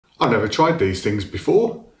I've never tried these things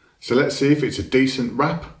before, so let's see if it's a decent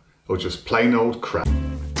wrap or just plain old crap.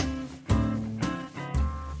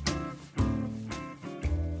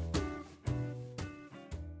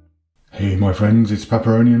 Hey my friends, it's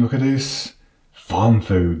Papparoni and look at this.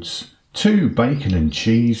 Farmfoods 2 bacon and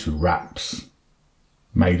cheese wraps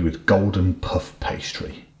made with golden puff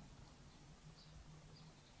pastry.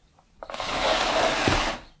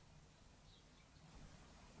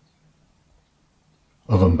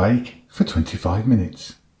 Oven bake for 25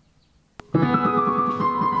 minutes.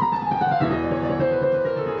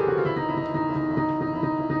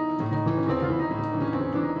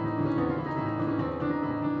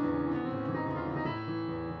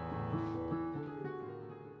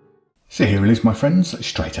 So here it is my friends,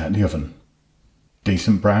 straight out of the oven.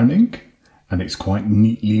 Decent browning, and it's quite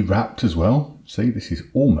neatly wrapped as well. See, this is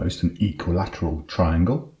almost an equilateral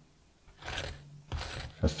triangle.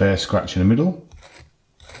 A fair scratch in the middle,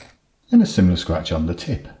 and a similar scratch on the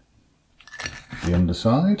tip. The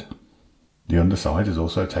underside has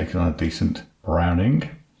also taken on a decent browning.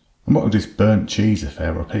 And what with this burnt cheese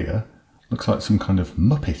affair up here, looks like some kind of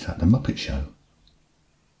Muppet at the Muppet Show.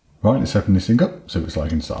 Right, let's open this thing up, see what it's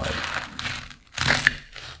like inside.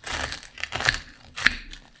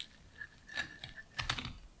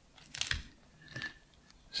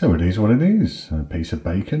 So it is what it is, a piece of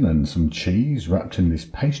bacon and some cheese wrapped in this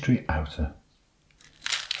pastry outer.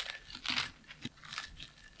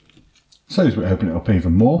 So as we open it up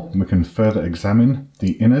even more, we can further examine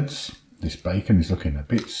the innards. This bacon is looking a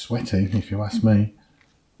bit sweaty, if you ask me.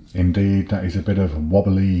 Indeed, that is a bit of a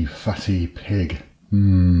wobbly, fatty pig.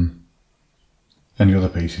 And the other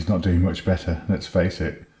piece is not doing much better, let's face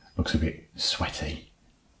it. Looks a bit sweaty.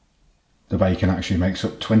 The bacon actually makes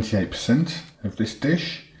up 28% of this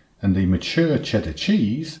dish, and the mature cheddar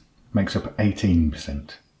cheese makes up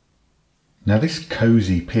 18%. Now this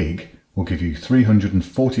cosy pig will give you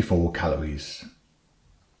 344 calories,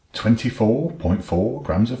 24.4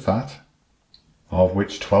 grams of fat, of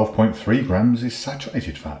which 12.3 grams is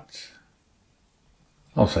saturated fat.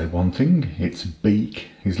 I'll say one thing, its beak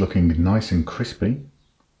is looking nice and crispy,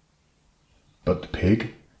 but the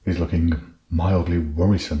pig is looking mildly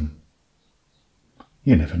worrisome.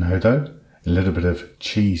 You never know though, a little bit of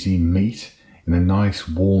cheesy meat in a nice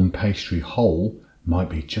warm pastry hole might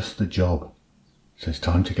be just the job. So it's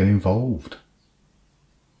time to get involved.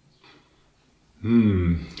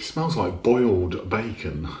 Smells like boiled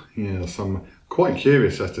bacon. Yes, I'm quite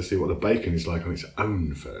curious as to see what the bacon is like on its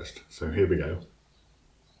own first. So here we go.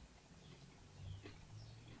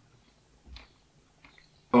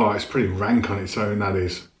 Oh, it's pretty rank on its own, that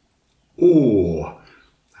is. Oh,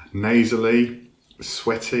 nasally,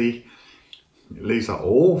 sweaty. It leaves that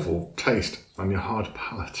awful taste on your hard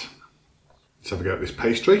palate. Let's have a go at this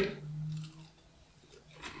pastry.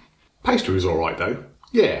 Pastry was alright though.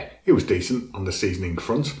 Yeah, it was decent on the seasoning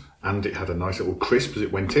front, and it had a nice little crisp as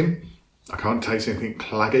it went in. I can't taste anything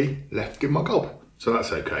claggy left in my gob, so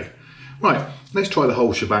that's okay. Right, let's try the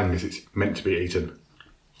whole shebang as it's meant to be eaten.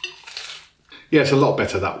 Yeah, it's a lot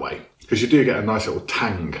better that way, because you do get a nice little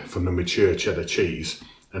tang from the mature cheddar cheese,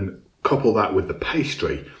 and couple that with the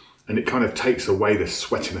pastry, and it kind of takes away the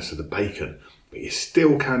sweatiness of the bacon, but you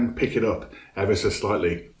still can pick it up ever so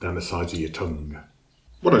slightly down the sides of your tongue.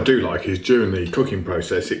 What I do like is during the cooking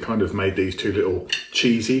process, it kind of made these two little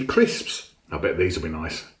cheesy crisps. I bet these will be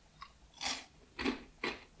nice.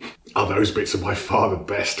 Oh, those bits are by far the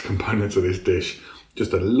best components of this dish.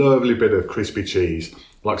 Just a lovely bit of crispy cheese,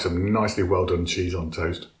 like some nicely well done cheese on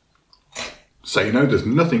toast. So you know there's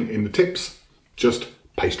nothing in the tips, just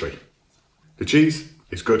pastry. The cheese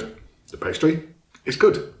is good, the pastry is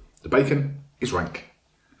good, the bacon is rank.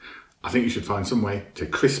 I think you should find some way to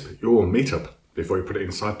crisp your meat up before you put it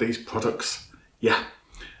inside these products. Yeah,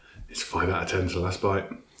 it's 5 out of 10 to the last bite.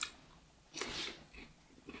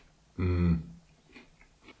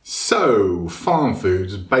 So,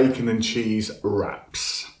 Farmfoods bacon and cheese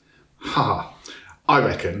wraps. I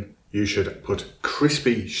reckon you should put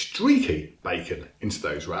crispy, streaky bacon into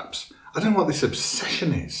those wraps. I don't know what this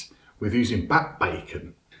obsession is with using back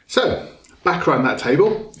bacon. So, back around that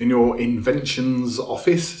table in your inventions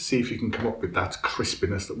office, see if you can come up with that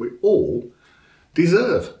crispiness that we all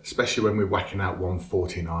deserve, especially when we're whacking out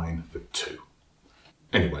 $1.49 for 2.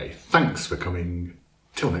 Anyway, thanks for coming.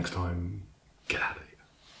 Till next time, get out of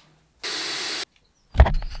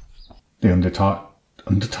here. The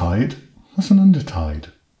undertide? What's an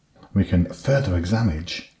undertide? We can further examine.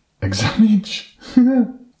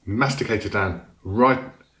 Masticate it down. Right.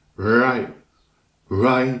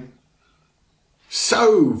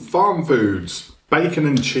 So, Farmfoods bacon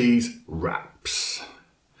and cheese wraps.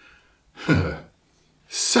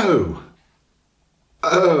 So,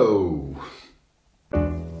 oh.